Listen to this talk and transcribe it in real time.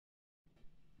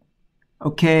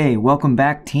Okay, welcome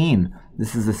back, team.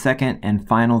 This is the second and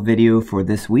final video for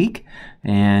this week,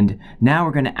 and now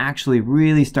we're going to actually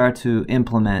really start to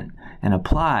implement and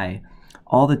apply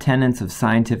all the tenets of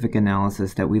scientific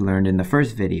analysis that we learned in the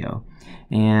first video.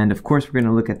 And of course, we're going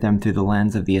to look at them through the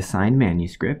lens of the assigned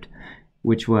manuscript,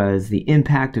 which was the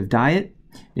impact of diet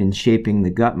in shaping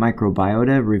the gut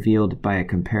microbiota revealed by a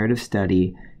comparative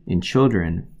study in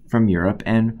children from Europe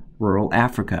and rural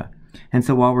Africa. And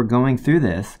so while we're going through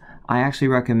this, I actually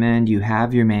recommend you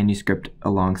have your manuscript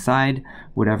alongside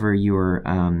whatever your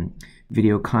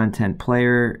video content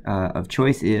player of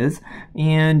choice is,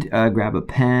 and grab a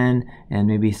pen and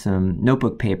maybe some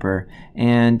notebook paper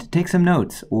and take some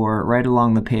notes or write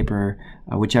along the paper,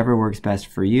 whichever works best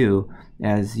for you,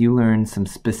 as you learn some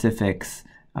specifics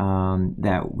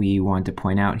that we want to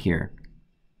point out here.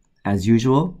 As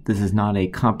usual, this is not a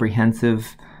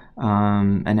comprehensive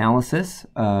analysis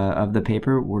of the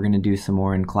paper. We're going to do some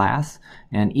more in class,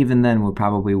 and even then we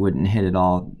probably wouldn't hit it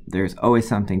all. There's always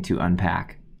something to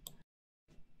unpack.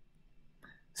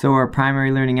 So our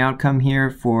primary learning outcome here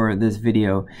for this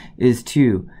video is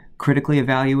to critically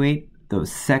evaluate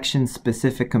those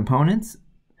section-specific components,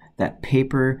 that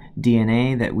paper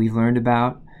DNA that we've learned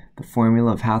about, the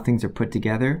formula of how things are put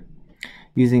together,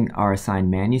 using our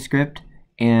assigned manuscript.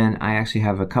 And I actually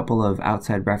have a couple of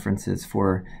outside references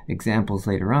for examples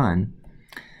later on.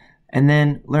 And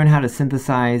then learn how to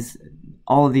synthesize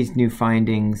all of these new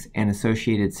findings and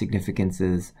associated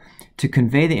significances to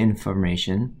convey the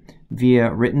information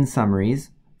via written summaries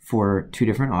for two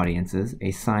different audiences, a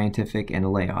scientific and a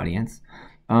lay audience,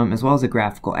 as well as a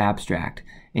graphical abstract.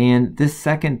 And this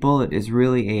second bullet is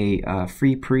really a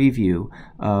free preview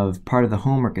of part of the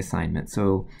homework assignment.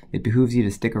 So it behooves you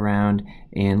to stick around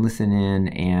and listen in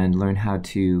and learn how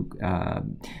to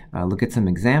look at some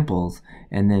examples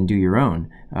and then do your own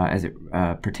as it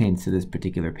pertains to this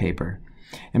particular paper.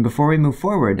 And before we move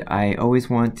forward, I always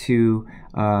want to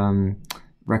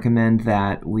recommend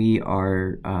that we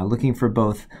are looking for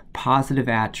both positive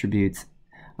attributes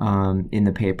in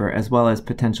the paper as well as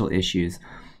potential issues.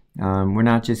 We're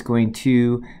not just going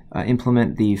to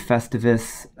implement the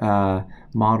Festivus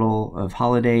model of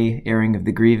holiday airing of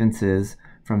the grievances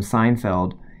from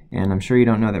Seinfeld, and I'm sure you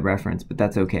don't know that reference, but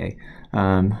that's okay.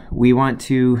 We want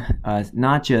to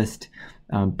not just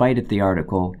bite at the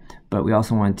article, but we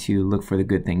also want to look for the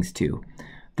good things too.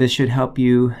 This should help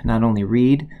you not only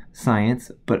read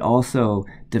science, but also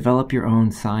develop your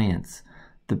own science.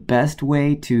 The best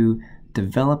way to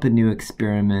develop a new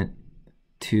experiment,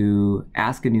 to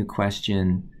ask a new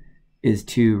question, is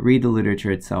to read the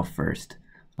literature itself first.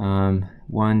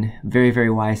 One very, very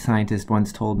wise scientist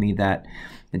once told me that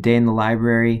a day in the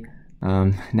library,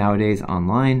 nowadays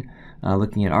online,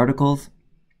 looking at articles,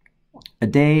 a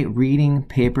day reading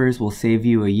papers will save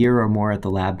you a year or more at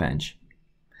the lab bench,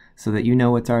 so that you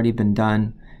know what's already been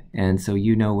done, and so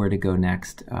you know where to go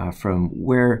next from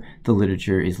where the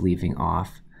literature is leaving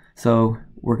off. So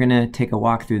we're going to take a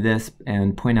walk through this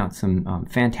and point out some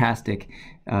fantastic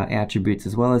attributes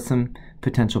as well as some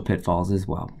potential pitfalls as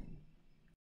well.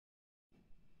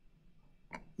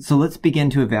 So let's begin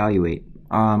to evaluate.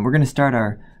 We're going to start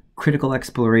our critical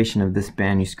exploration of this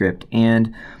manuscript,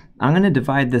 and I'm going to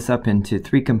divide this up into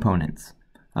three components.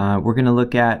 We're going to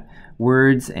look at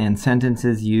words and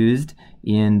sentences used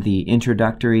in the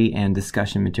introductory and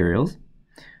discussion materials.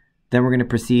 Then we're going to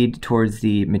proceed towards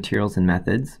the materials and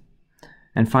methods.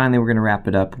 And finally, we're going to wrap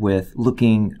it up with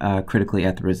looking critically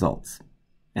at the results.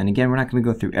 And again, we're not going to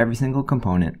go through every single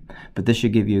component, but this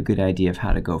should give you a good idea of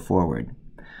how to go forward.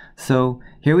 So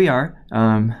here we are.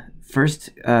 First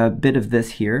bit of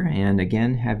this here, and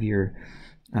again, have your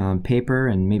paper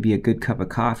and maybe a good cup of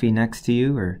coffee next to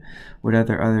you, or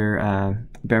whatever other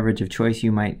beverage of choice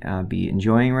you might be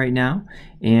enjoying right now.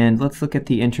 And let's look at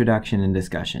the introduction and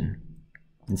discussion.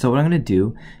 And so what I'm going to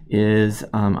do is,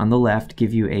 on the left,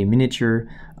 give you a miniature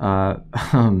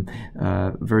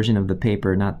version of the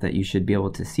paper. Not that you should be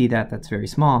able to see that, that's very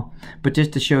small, but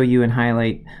just to show you and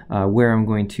highlight where I'm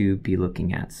going to be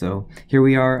looking at. So here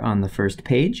we are on the first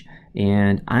page,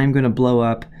 and I'm going to blow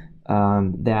up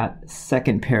that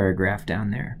second paragraph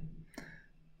down there.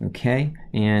 Okay,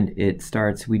 and it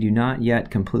starts, "We do not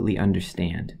yet completely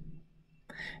understand."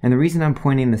 And the reason I'm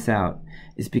pointing this out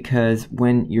is because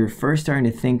when you're first starting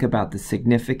to think about the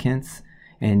significance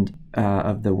and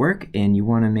of the work, and you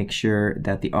want to make sure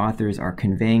that the authors are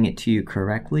conveying it to you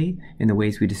correctly in the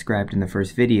ways we described in the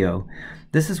first video,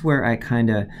 this is where I kind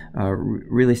of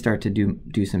really start to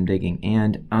do some digging.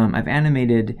 And I've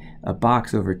animated a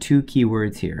box over two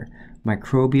keywords here: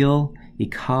 microbial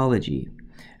ecology.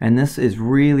 And this is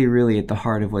really, really at the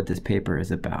heart of what this paper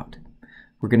is about.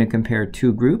 We're going to compare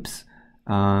two groups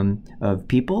of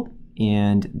people,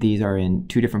 and these are in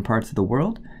 2 different parts of the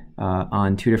world,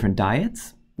 on 2 different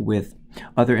diets, with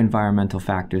other environmental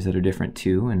factors that are different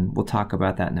too, and we'll talk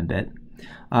about that in a bit.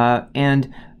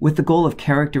 And with the goal of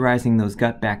characterizing those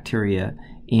gut bacteria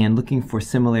and looking for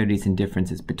similarities and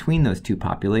differences between those 2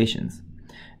 populations.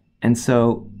 And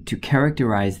so to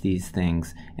characterize these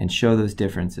things and show those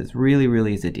differences really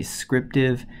is a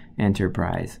descriptive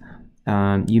enterprise.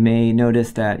 You may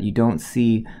notice that you don't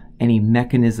see any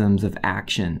mechanisms of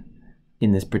action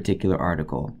in this particular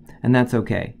article, and that's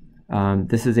okay.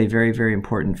 This is a very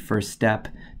important first step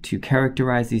to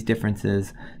characterize these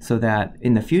differences so that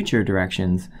in the future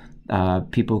directions,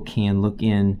 people can look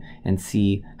in and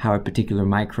see how a particular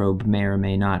microbe may or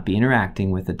may not be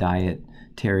interacting with a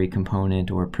dietary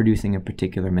component or producing a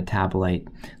particular metabolite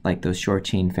like those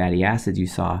short-chain fatty acids you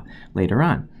saw later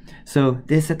on. So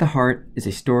this at the heart is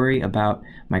a story about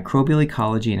microbial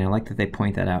ecology, and I like that they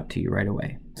point that out to you right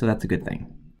away. So that's a good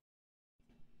thing.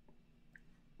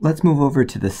 Let's move over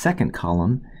to the second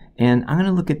column, and I'm going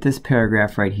to look at this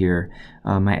paragraph right here.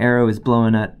 My arrow is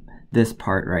blowing up this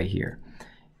part right here.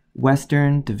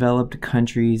 Western developed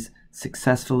countries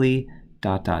successfully ...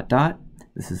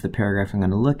 This is the paragraph I'm going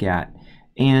to look at.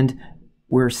 And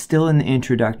we're still in the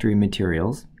introductory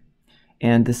materials,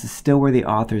 and this is still where the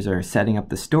authors are setting up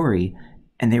the story,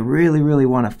 and they really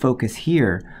want to focus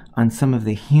here on some of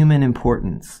the human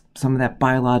importance, some of that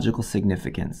biological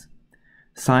significance.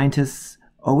 Scientists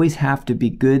always have to be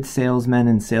good salesmen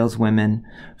and saleswomen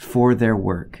for their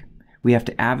work. We have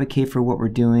to advocate for what we're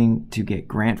doing to get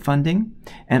grant funding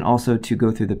and also to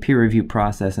go through the peer review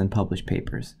process and publish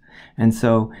papers. And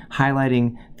so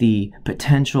highlighting the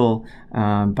potential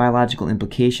biological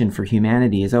implication for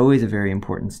humanity is always a very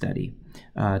important study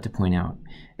to point out.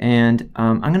 And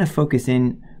I'm going to focus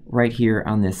in right here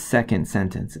on this second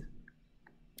sentence.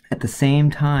 At the same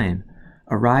time,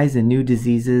 a rise in new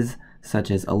diseases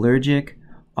such as allergic,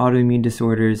 autoimmune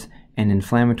disorders, and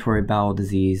inflammatory bowel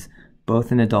disease,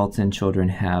 both in adults and children,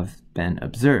 have been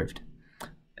observed,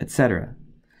 etc.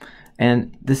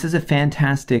 And this is a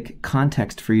fantastic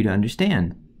context for you to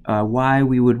understand why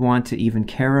we would want to even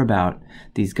care about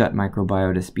these gut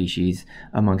microbiota species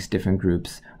amongst different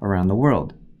groups around the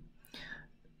world.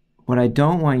 What I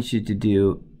don't want you to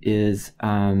do is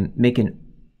make an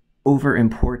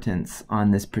overimportance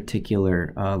on this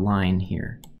particular line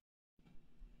here.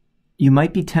 You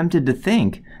might be tempted to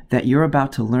think that you're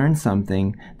about to learn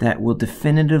something that will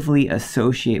definitively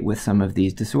associate with some of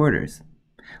these disorders,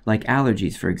 like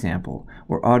allergies, for example,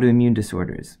 or autoimmune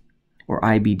disorders, or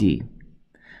IBD.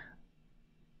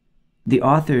 The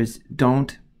authors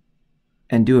don't,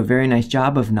 and do a very nice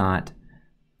job of not,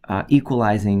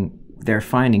 equalizing their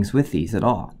findings with these at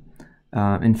all.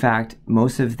 In fact,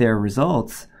 most of their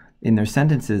results in their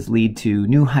sentences lead to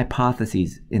new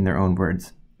hypotheses in their own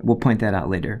words. We'll point that out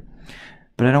later.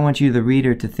 But I don't want you, the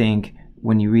reader, to think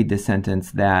when you read this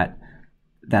sentence that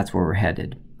that's where we're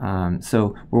headed.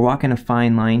 So we're walking a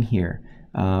fine line here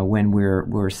when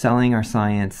we're selling our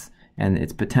science and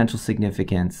its potential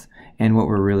significance and what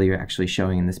we're really actually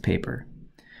showing in this paper.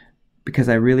 Because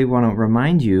I really want to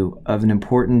remind you of an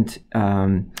important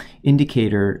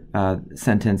indicator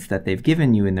sentence that they've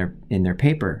given you in their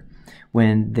paper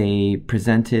when they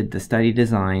presented the study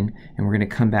design, and we're going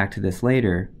to come back to this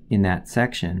later in that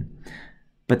section.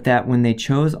 But that when they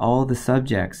chose all the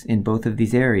subjects in both of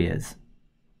these areas,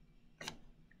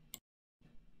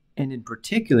 and in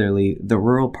particularly the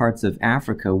rural parts of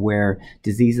Africa where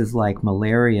diseases like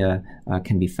malaria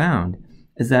can be found,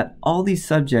 is that all these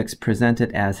subjects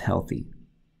presented as healthy.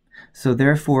 So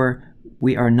therefore,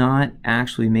 we are not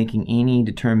actually making any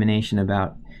determination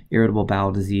about irritable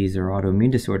bowel disease or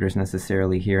autoimmune disorders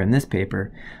necessarily here in this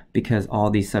paper, because all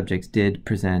these subjects did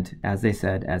present, as they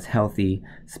said, as healthy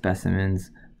specimens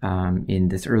in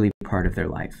this early part of their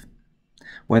life.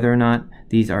 Whether or not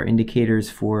these are indicators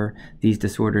for these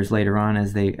disorders later on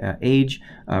as they age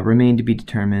remain to be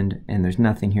determined, and there's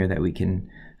nothing here that we can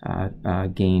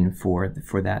gain for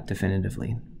that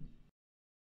definitively.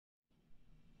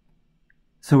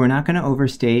 So we're not going to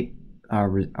overstate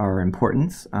our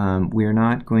importance. We are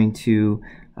not going to,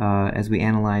 as we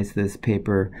analyze this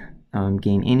paper,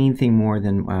 gain anything more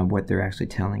than what they're actually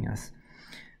telling us.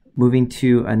 Moving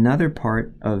to another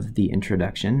part of the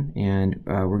introduction, and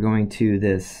we're going to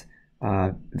this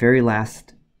very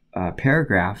last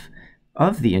paragraph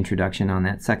of the introduction on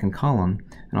that second column,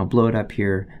 and I'll blow it up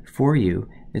here for you.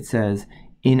 It says,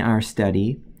 in our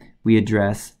study, we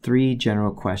address 3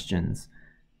 general questions.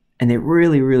 And they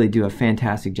really do a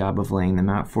fantastic job of laying them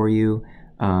out for you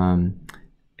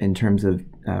in terms of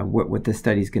what this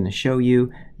study is going to show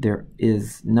you. There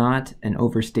is not an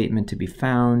overstatement to be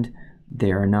found.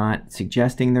 They are not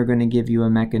suggesting they're going to give you a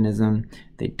mechanism.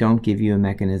 They don't give you a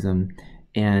mechanism.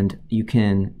 And you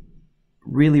can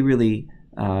really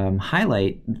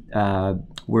highlight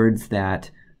words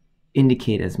that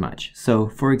indicate as much. So,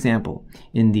 for example,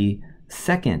 in the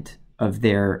second of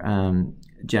their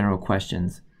general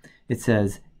questions, it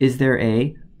says, is there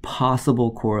a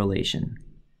possible correlation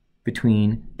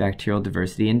between bacterial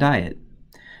diversity and diet?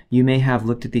 You may have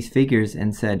looked at these figures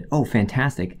and said, oh,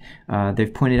 fantastic.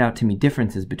 They've pointed out to me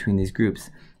differences between these groups,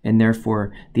 and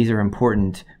therefore these are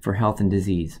important for health and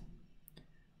disease.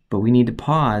 But we need to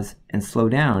pause and slow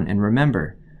down and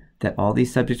remember that all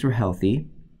these subjects were healthy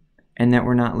and that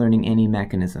we're not learning any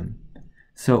mechanism.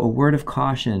 So a word of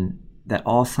caution that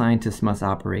all scientists must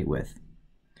operate with,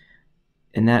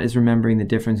 and that is remembering the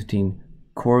difference between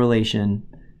correlation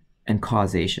and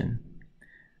causation.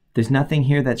 There's nothing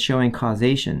here that's showing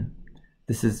causation.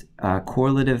 This is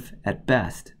correlative at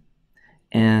best.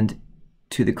 And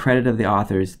to the credit of the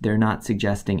authors, they're not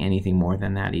suggesting anything more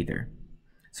than that either.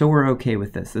 So we're okay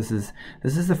with this. This is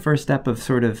the first step of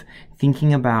sort of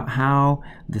thinking about how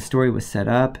the story was set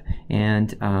up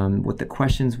and what the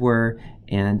questions were.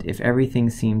 And if everything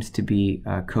seems to be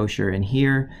kosher in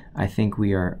here, I think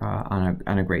we are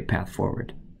on a great path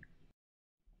forward.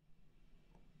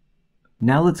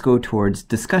 Now let's go towards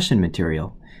discussion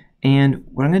material. And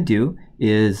what I'm going to do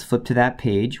is flip to that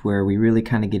page where we really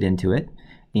kind of get into it.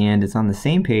 And it's on the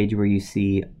same page where you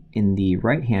see in the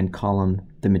right-hand column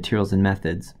the materials and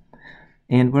methods.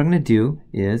 And what I'm going to do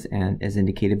is, and as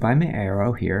indicated by my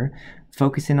arrow here,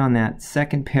 focus in on that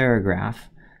second paragraph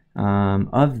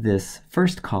of this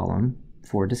first column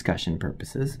for discussion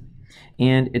purposes.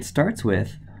 And it starts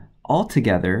with,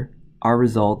 altogether, our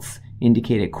results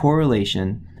indicate a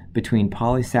correlation between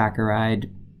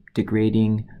polysaccharide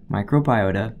degrading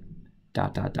microbiota, ...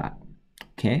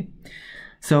 Okay,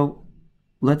 so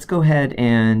let's go ahead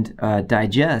and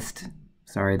digest.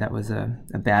 Sorry, that was a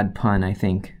bad pun, I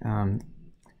think.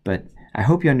 But I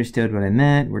hope you understood what I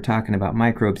meant. We're talking about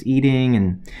microbes eating,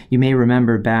 and you may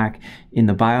remember back in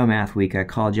the biomath week, I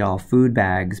called y'all food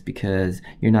bags because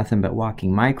you're nothing but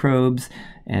walking microbes,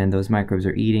 and those microbes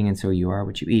are eating, and so you are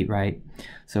what you eat, right?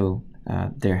 So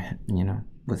there, you know,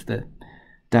 was the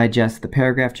digest the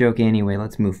paragraph joke. Anyway,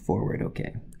 let's move forward.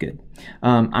 Okay, good.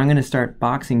 I'm going to start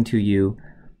boxing to you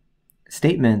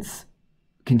statements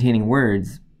containing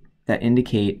words that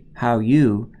indicate how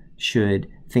you should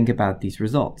think about these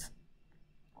results.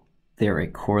 They're a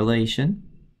correlation.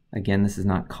 Again, this is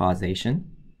not causation.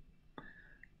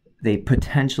 They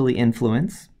potentially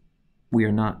influence. We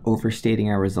are not overstating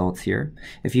our results here.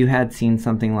 If you had seen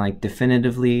something like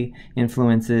definitively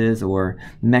influences or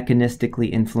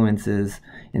mechanistically influences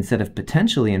instead of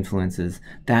potentially influences,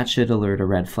 that should alert a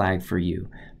red flag for you.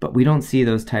 But we don't see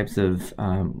those types of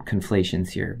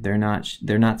conflations here. They're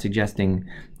not suggesting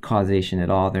causation at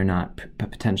all. They're not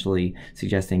potentially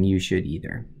suggesting you should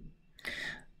either.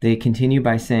 They continue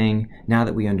by saying, now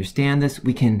that we understand this,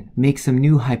 we can make some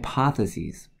new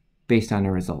hypotheses based on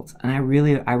our results. And I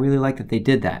really like that they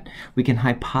did that. We can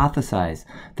hypothesize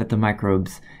that the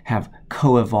microbes have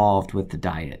co-evolved with the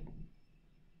diet.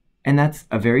 And that's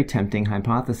a very tempting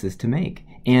hypothesis to make.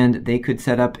 And they could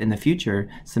set up in the future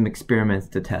some experiments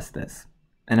to test this.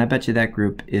 And I bet you that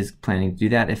group is planning to do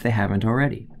that if they haven't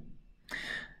already.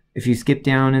 If you skip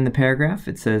down in the paragraph,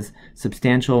 it says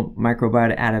substantial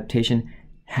microbiota adaptation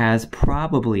has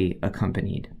probably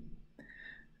accompanied.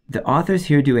 The authors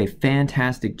here do a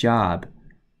fantastic job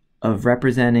of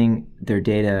representing their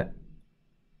data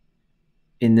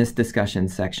in this discussion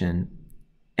section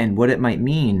and what it might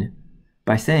mean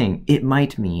by saying it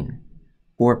might mean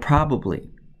or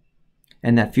probably,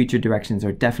 and that future directions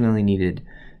are definitely needed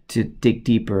to dig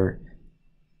deeper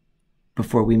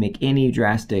before we make any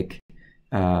drastic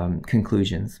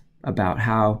conclusions about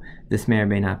how this may or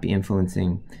may not be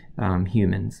influencing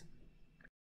humans.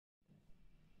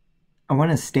 I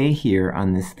want to stay here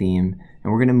on this theme,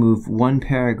 and we're going to move one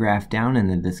paragraph down in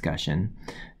the discussion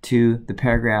to the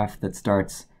paragraph that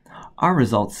starts, our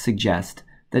results suggest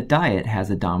that diet has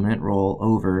a dominant role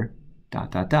over ...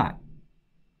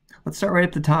 Let's start right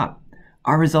at the top.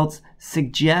 Our results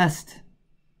suggest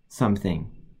something.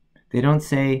 They don't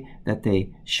say that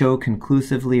they show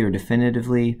conclusively or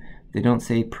definitively. They don't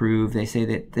say prove. They say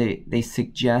that they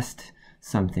suggest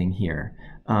something here.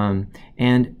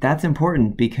 And that's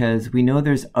important because we know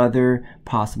there's other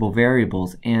possible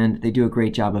variables, and they do a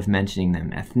great job of mentioning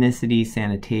them. Ethnicity,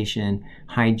 sanitation,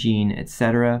 hygiene,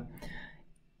 etc.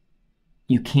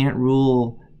 You can't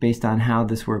rule based on how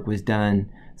this work was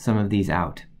done some of these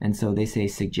out. And so they say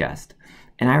suggest.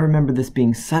 And I remember this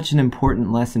being such an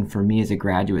important lesson for me as a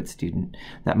graduate student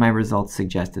that my results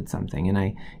suggested something. And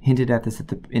I hinted at this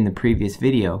in the previous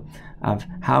video of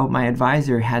how my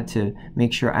advisor had to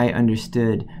make sure I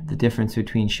understood the difference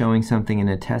between showing something in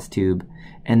a test tube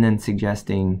and then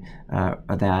suggesting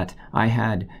that I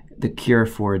had the cure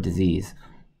for a disease.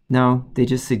 No, they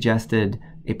just suggested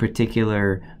a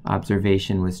particular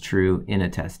observation was true in a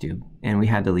test tube, and we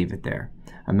had to leave it there.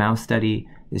 A mouse study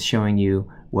is showing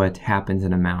you what happens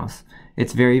in a mouse.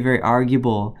 It's very, very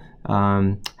arguable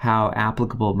how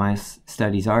applicable mice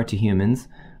studies are to humans.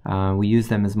 We use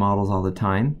them as models all the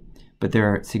time, but there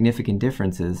are significant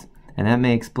differences, and that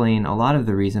may explain a lot of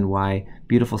the reason why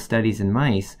beautiful studies in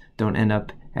mice don't end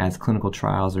up as clinical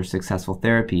trials or successful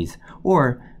therapies,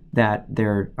 or that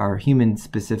there are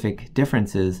human-specific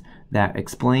differences that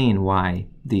explain why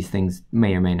these things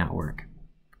may or may not work.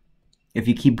 If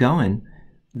you keep going,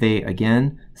 they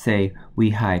again say,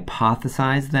 we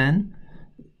hypothesize then,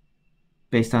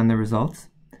 based on the results.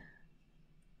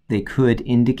 They could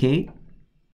indicate.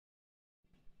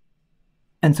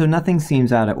 And so nothing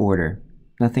seems out of order.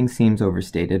 Nothing seems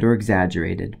overstated or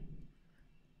exaggerated.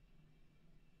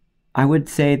 I would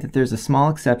say that there's a small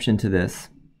exception to this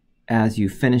as you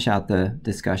finish out the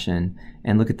discussion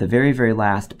and look at the very, very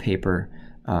last paper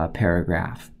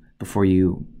paragraph before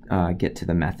you get to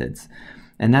the methods.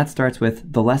 And that starts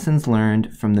with the lessons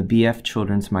learned from the BF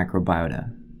Children's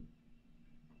Microbiota.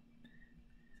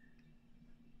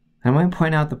 I want to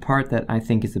point out the part that I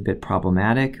think is a bit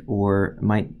problematic or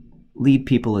might lead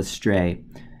people astray.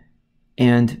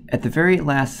 And at the very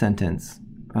last sentence,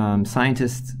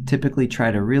 scientists typically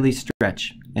try to really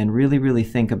stretch and really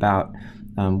think about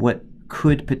what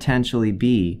could potentially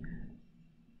be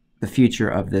the future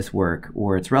of this work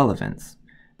or its relevance,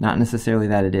 not necessarily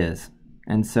that it is.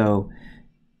 And so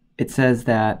it says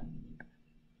that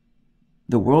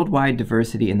the worldwide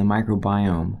diversity in the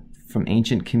microbiome from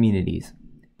ancient communities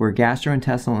where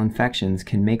gastrointestinal infections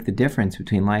can make the difference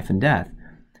between life and death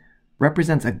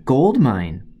represents a gold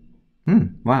mine.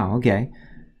 Wow, okay.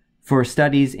 For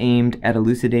studies aimed at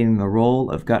elucidating the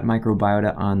role of gut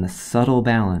microbiota on the subtle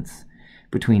balance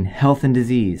between health and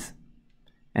disease,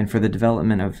 and for the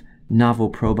development of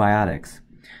novel probiotics.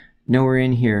 Nowhere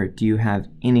in here do you have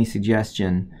any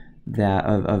suggestion that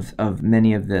of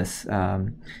many of this.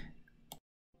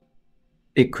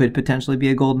 It could potentially be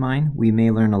a gold mine. We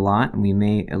may learn a lot, and we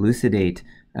may elucidate,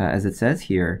 as it says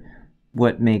here,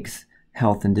 what makes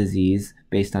health and disease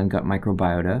based on gut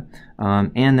microbiota,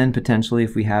 and then potentially,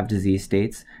 if we have disease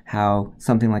states, how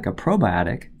something like a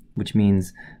probiotic, which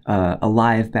means a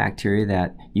live bacteria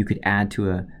that you could add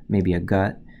to maybe a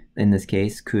gut, in this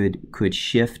case, could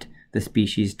shift the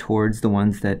species towards the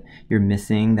ones that you're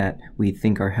missing that we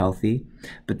think are healthy.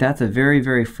 But that's a very,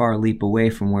 very far leap away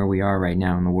from where we are right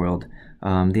now in the world.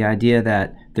 The idea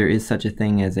that there is such a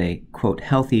thing as a, quote,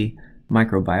 healthy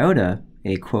microbiota,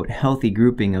 a, quote, healthy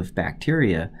grouping of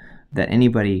bacteria that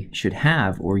anybody should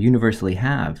have or universally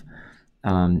have,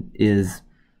 is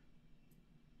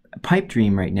a pipe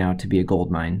dream right now to be a gold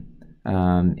mine.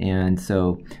 And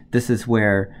so this is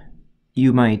where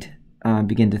you might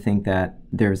begin to think that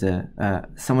there's a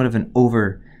somewhat of an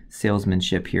over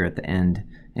salesmanship here at the end.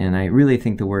 And I really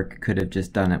think the work could have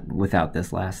just done it without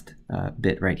this last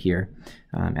bit right here,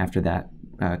 after that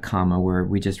comma where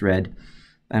we just read.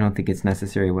 I don't think it's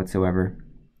necessary whatsoever.